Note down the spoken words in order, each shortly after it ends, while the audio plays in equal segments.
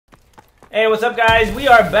Hey, what's up, guys? We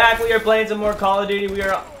are back. We are playing some more Call of Duty. We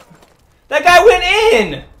are... That guy went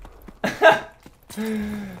in!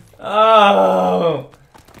 Oh.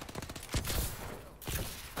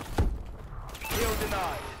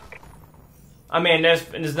 I mean,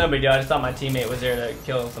 there's no big deal. I just thought my teammate was there to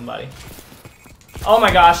kill somebody. Oh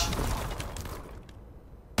my gosh.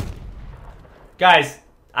 Guys,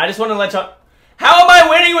 I just want to let y'all... How am I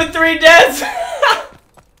winning with 3 deaths?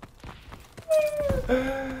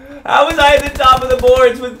 How was I at the top of the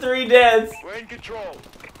boards with 3 deaths? We're in control.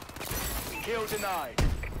 Kill denied.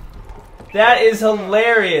 That is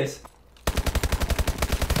hilarious.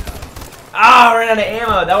 Ah, I ran out of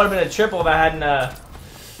ammo. That would have been a triple if I hadn't,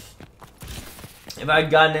 if I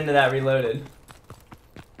had gotten into that reloaded.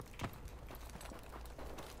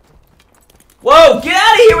 Whoa, get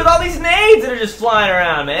out of here with all these nades that are just flying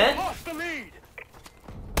around, man. Lost the lead.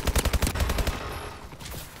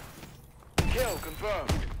 Kill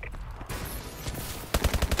confirmed.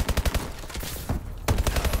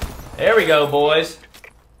 There we go, boys.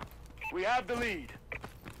 We have the lead.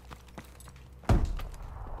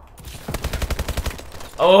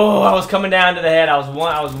 Oh, I was coming down to the head. I was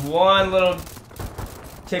one little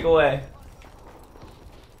tick away.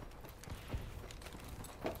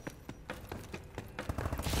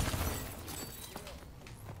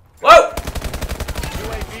 Whoa!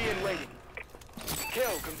 UAV in waiting.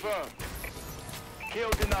 Kill confirmed. Kill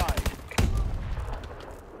denied.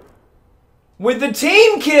 With the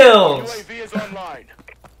team kills! UAV is online.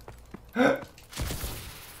 God,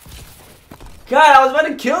 I was about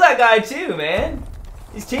to kill that guy too, man.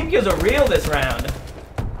 These team kills are real this round.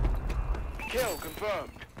 Kill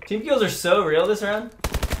confirmed. Team kills are so real this round.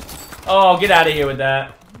 Oh, get out of here with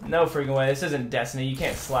that. No freaking way. This isn't Destiny. You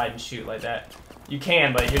can't slide and shoot like that. You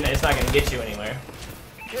can, but it's not going to get you anywhere.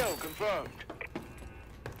 Kill confirmed.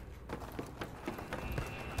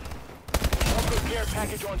 Local care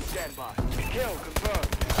package on standby. Kill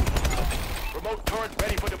confirmed. Remote turret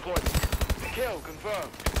ready for deployment. Kill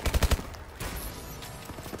confirmed.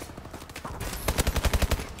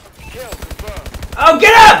 Kill confirmed. Oh,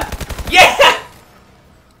 get up! Yeah!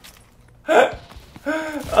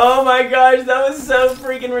 Oh my gosh, that was so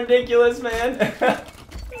freaking ridiculous, man.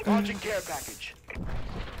 Launching care package.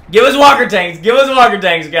 Give us walker tanks. Give us walker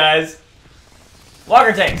tanks, guys.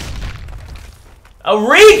 Walker tanks. A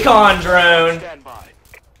recon drone? Standby.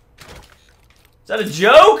 Is that a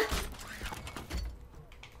joke?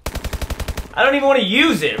 I don't even want to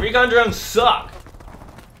use it. Recon drones suck.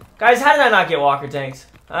 Guys, how did I not get walker tanks?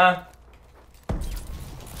 Huh?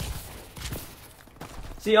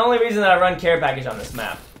 It's the only reason that I run care package on this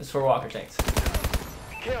map is for walker tanks.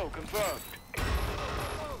 Kill confirmed.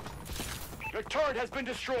 Your turret has been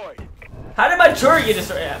destroyed. How did my turret get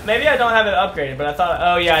destroyed? Yeah, maybe I don't have it upgraded, but I thought,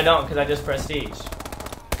 oh yeah, I don't because I just prestige.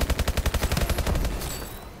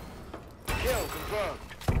 Kill confirmed.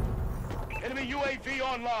 Enemy UAV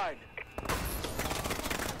online.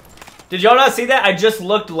 Did y'all not see that? I just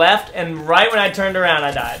looked left, and right when I turned around,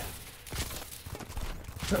 I died.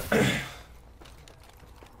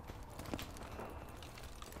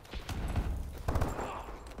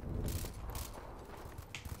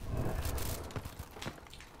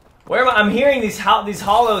 Where am I? I'm hearing these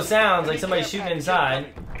hollow sounds like somebody's shooting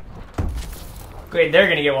inside. Great, they're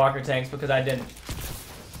gonna get walker tanks because I didn't.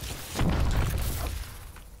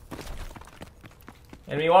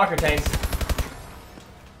 Enemy walker tanks.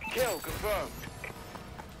 Kill confirmed.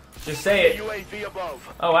 Just say it. UAV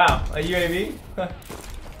above. Oh wow, a UAV?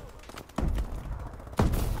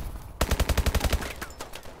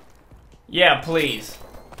 Yeah, please.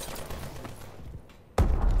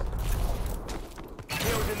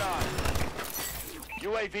 Kill denied.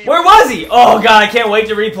 UAV. Where was he? Oh god, I can't wait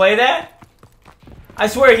to replay that. I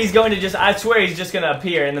swear he's just gonna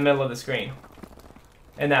appear in the middle of the screen.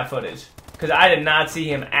 In that footage. Because I did not see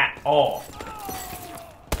him at all.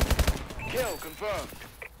 Kill confirmed.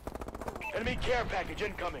 Enemy care package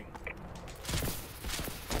incoming.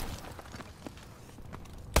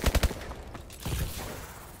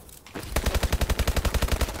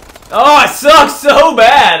 Oh, I suck so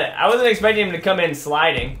bad! I wasn't expecting him to come in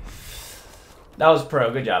sliding. That was pro,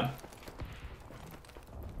 good job.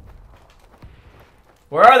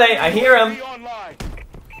 Where are they? I hear them.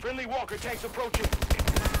 Friendly walker tanks approaching.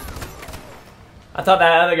 I thought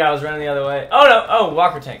that other guy was running the other way. Oh no! Oh,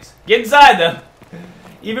 walker tanks. Get inside though.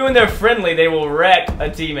 Even when they're friendly, they will wreck a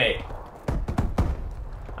teammate.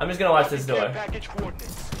 I'm just gonna watch this door.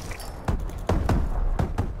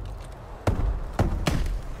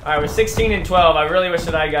 Alright, we're 16 and 12. I really wish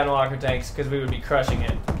that I had gotten walker tanks because we would be crushing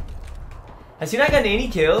it. Has he not gotten any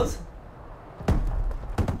kills?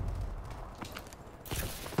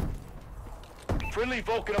 Friendly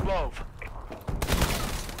Vulcan above.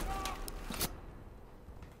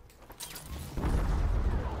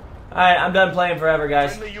 Alright, I'm done playing forever,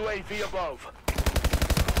 guys. Friendly UAV above.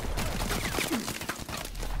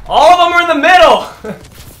 All of them are in the middle!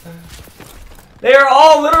 They are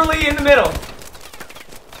all literally in the middle.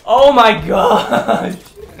 Oh my gosh.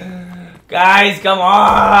 Guys, come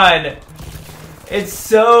on. It's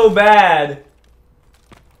so bad.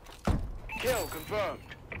 Kill confirmed.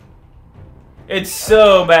 It's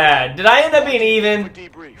so bad. Did I end up being even?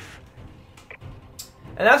 Debrief.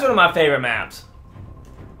 And that's one of my favorite maps.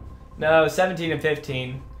 No, 17 and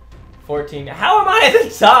 15. 14. How am I at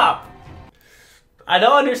the top? I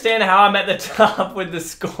don't understand how I'm at the top with the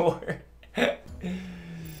score.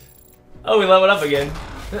 Oh, we leveled up again.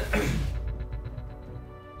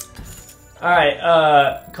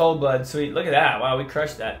 Alright, Cold Blood, sweet. Look at that. Wow, we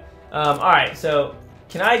crushed that. Alright, so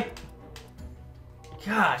can I...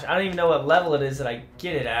 Gosh, I don't even know what level it is that I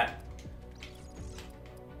get it at.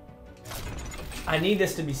 I need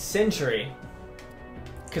this to be Century.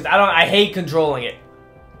 Because I hate controlling it.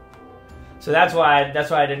 So that's why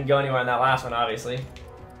I didn't go anywhere on that last one, obviously.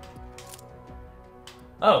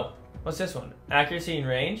 Oh, what's this one? Accuracy and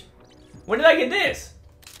range? When did I get this?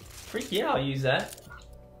 Freak yeah, I'll use that.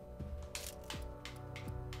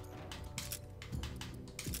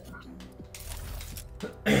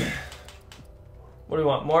 What do we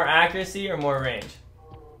want? More accuracy or more range?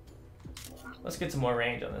 Let's get some more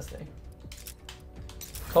range on this thing.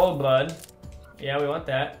 Cold Blood. Yeah, we want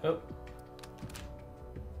that. Oh.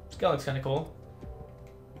 This gun looks kind of cool.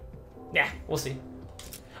 Yeah, we'll see.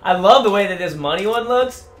 I love the way that this money one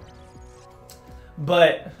looks.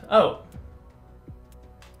 But, oh.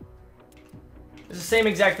 It's the same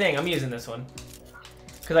exact thing. I'm using this one.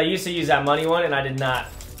 Because I used to use that money one and I did not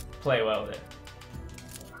play well with it.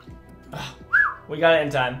 Oh, we got it in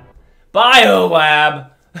time. Biolab!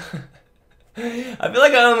 I feel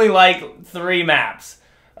like I only like 3 maps.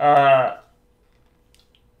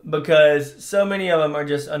 Because so many of them are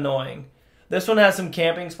just annoying. This one has some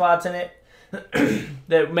camping spots in it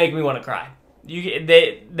that make me want to cry.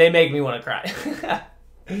 They make me want to cry.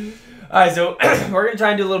 Alright, so we're going to try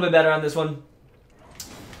and do a little bit better on this one.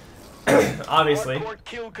 Obviously.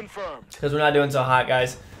 Because we're not doing so hot,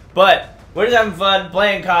 guys. But we're just having fun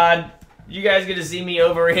playing COD. You guys get to see me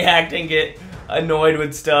overreact and get annoyed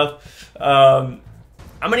with stuff. I'm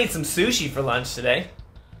going to eat some sushi for lunch today.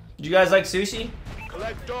 Do you guys like sushi?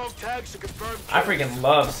 Collect dog tags to confirm. I freaking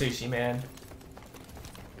love sushi, man.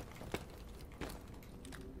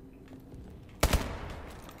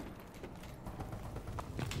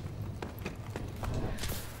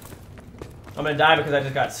 I'm gonna die because I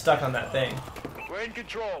just got stuck on that thing. We're in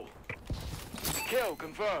control. Kill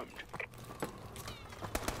confirmed.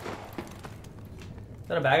 Is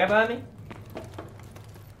that a bad guy behind me?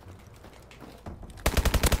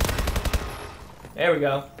 There we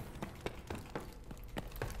go.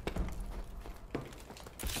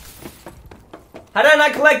 How did I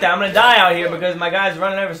not collect that? I'm gonna die out here because my guy's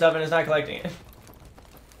running over stuff and it's not collecting it.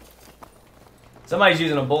 Somebody's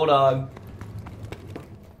using a bulldog.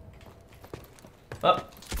 Oh.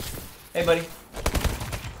 Hey, buddy.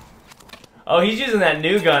 Oh, he's using that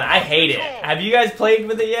new gun. I hate it. Have you guys played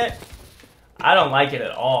with it yet? I don't like it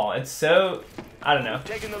at all. It's so... I don't know.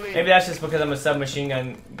 Maybe that's just because I'm a submachine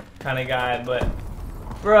gun kind of guy, but...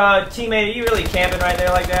 Bruh, teammate, are you really camping right there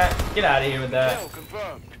like that? Get out of here with that. Kill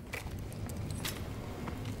confirmed.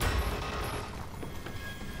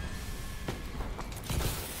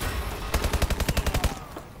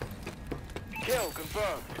 Kill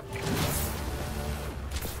confirmed.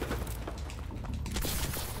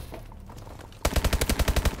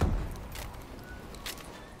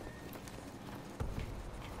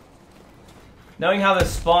 Knowing how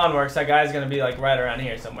this spawn works, that guy's gonna be like right around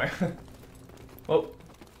here somewhere. Oh.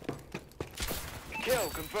 Kill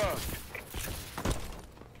confirmed.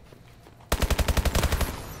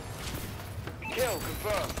 Kill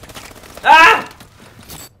confirmed. Ah!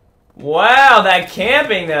 Wow, that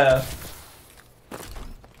camping though.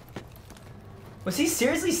 Was he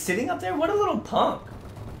seriously sitting up there? What a little punk.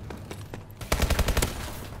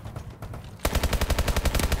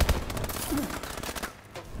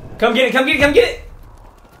 Come get it, come get it, come get it!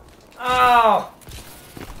 Oh!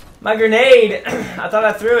 My grenade! I thought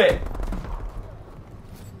I threw it.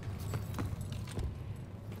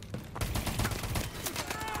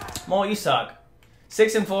 Molt, you suck.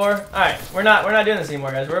 6 and 4. Alright, we're not doing this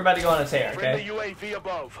anymore, guys. We're about to go on a tear, okay? UAV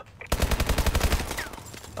above.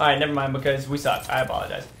 Alright, never mind, because we suck. I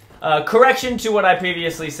apologize. Correction to what I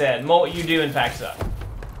previously said. Molt, you do in fact suck.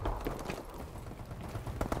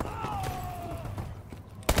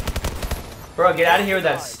 Bro, get out of here with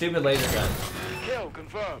that stupid laser gun. Kill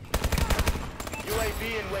confirmed.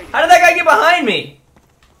 UAV in waiting. How did that guy get behind me?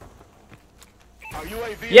 Our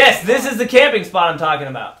UAV Yes, this is the camping spot I'm talking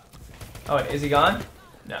about. Oh, wait, is he gone?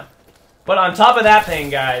 No. But on top of that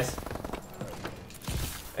thing, guys,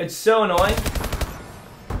 it's so annoying.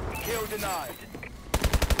 Kill denied.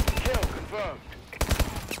 Kill confirmed.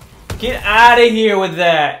 Get out of here with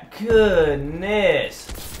that. Goodness.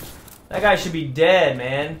 That guy should be dead,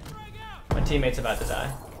 man. My teammate's about to die.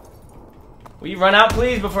 Will you run out,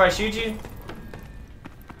 please, before I shoot you?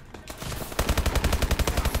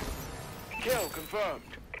 Kill confirmed.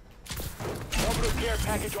 Orbital care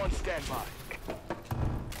package on standby.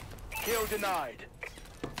 Kill denied.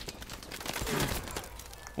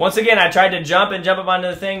 Once again, I tried to jump up onto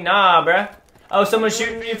the thing. Nah, bruh. Oh, someone's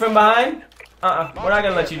shooting you from behind? We're not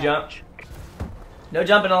gonna let you jump. No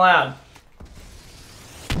jumping allowed.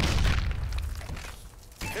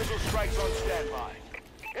 Missile strikes on standby.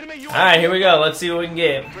 Enemy UAV. Alright, here we go. Let's see what we can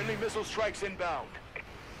get. Friendly missile strikes inbound.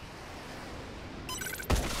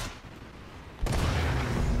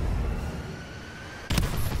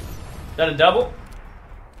 Is that a double?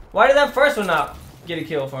 Why did that first one not get a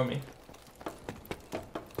kill for me?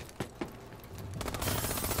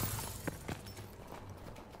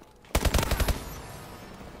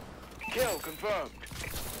 Kill confirmed.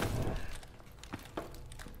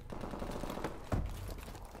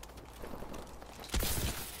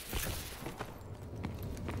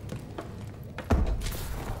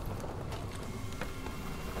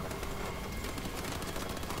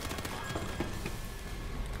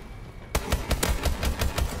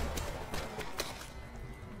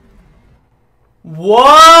 What?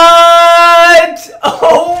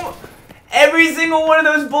 Oh, every single one of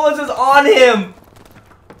those bullets was on him.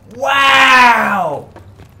 Wow.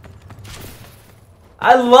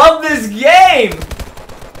 I love this game.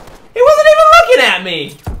 He wasn't even looking at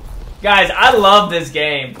me. Guys, I love this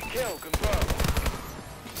game. Kill confirmed.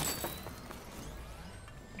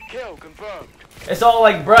 Kill confirmed. It's all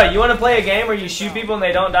like, bruh, you want to play a game where you shoot people and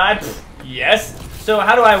they don't die? Pfft, yes. So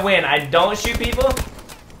how do I win? I don't shoot people?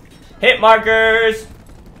 Hit markers.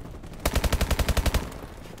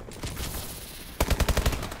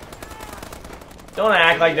 Don't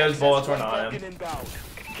act like those bullets weren't on him.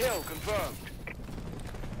 Kill confirmed.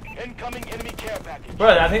 Incoming enemy care package.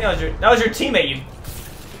 Bro, I think that was your teammate, you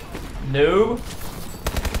noob.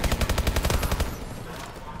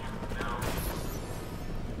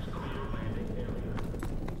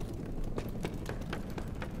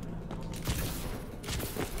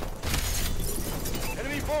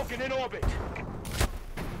 Enemy Vulcan in orbit.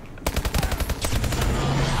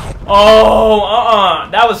 Oh,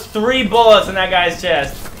 that was 3 bullets in that guy's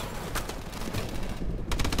chest.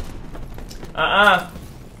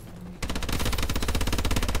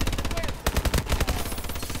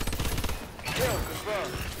 Kill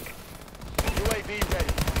confirmed. UAV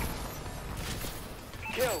ready.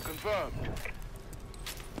 Kill confirmed.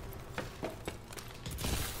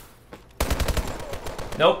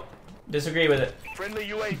 Nope. Disagree with it. Friendly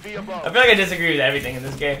UAV above. I feel like I disagree with everything in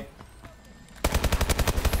this game.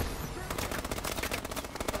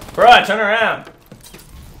 Bruh, turn around.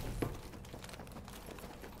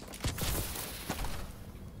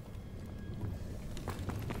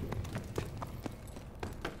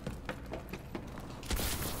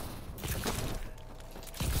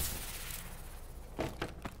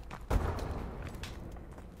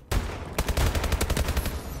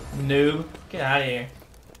 Noob. Get out of here.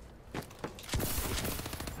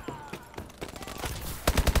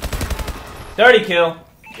 Dirty kill.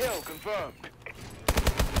 Kill confirmed.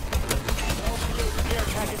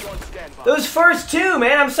 Those first 2,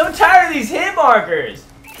 man. I'm so tired of these hit markers.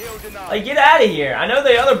 Kill denied. Like, get out of here. I know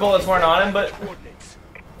the other bullets weren't on him, but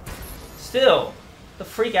still. Get the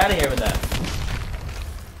freak out of here with that.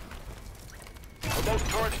 Remote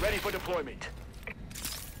turret ready for deployment.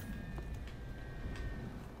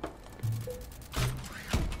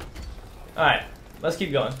 Alright, let's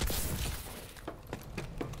keep going.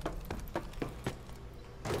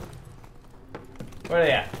 Where are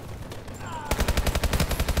they at?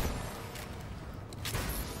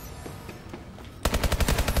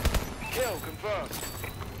 Kill confirmed.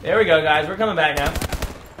 There we go, guys. We're coming back now.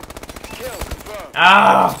 Kill confirmed.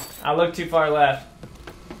 Ah! I looked too far left.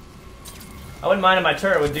 I wouldn't mind if my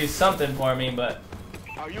turret would do something for me, but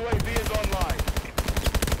Our UAV is online.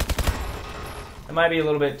 it might be a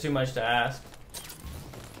little bit too much to ask.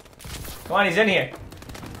 Come on, he's in here.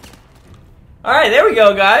 Alright, there we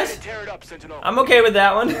go, guys. Tear it up, Sentinel. I'm okay with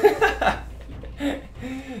that one.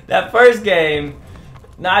 That first game,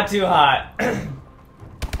 not too hot.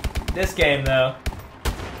 This game, though.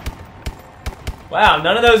 Wow,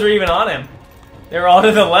 none of those were even on him. They were all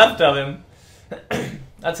to the left of him.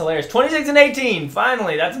 That's hilarious. 26 and 18.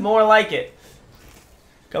 Finally, that's more like it.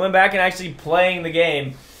 Coming back and actually playing the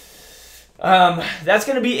game. That's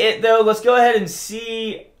going to be it, though. Let's go ahead and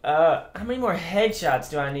see how many more headshots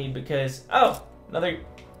do I need because... Oh, another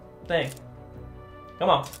thing. Come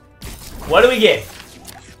on. What do we get?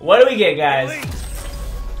 What do we get, guys?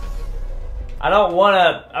 I don't want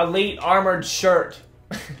a elite armored shirt.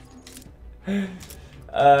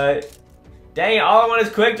 Dang it, all I want is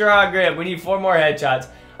quick draw grip. We need 4 more headshots.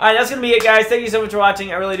 Alright, that's going to be it, guys. Thank you so much for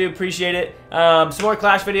watching. I really do appreciate it. Some more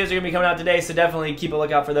Clash videos are going to be coming out today, so definitely keep a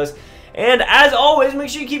lookout for those. And as always, make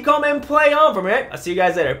sure you keep calm and play on for me, right? I'll see you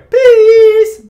guys later. Peace!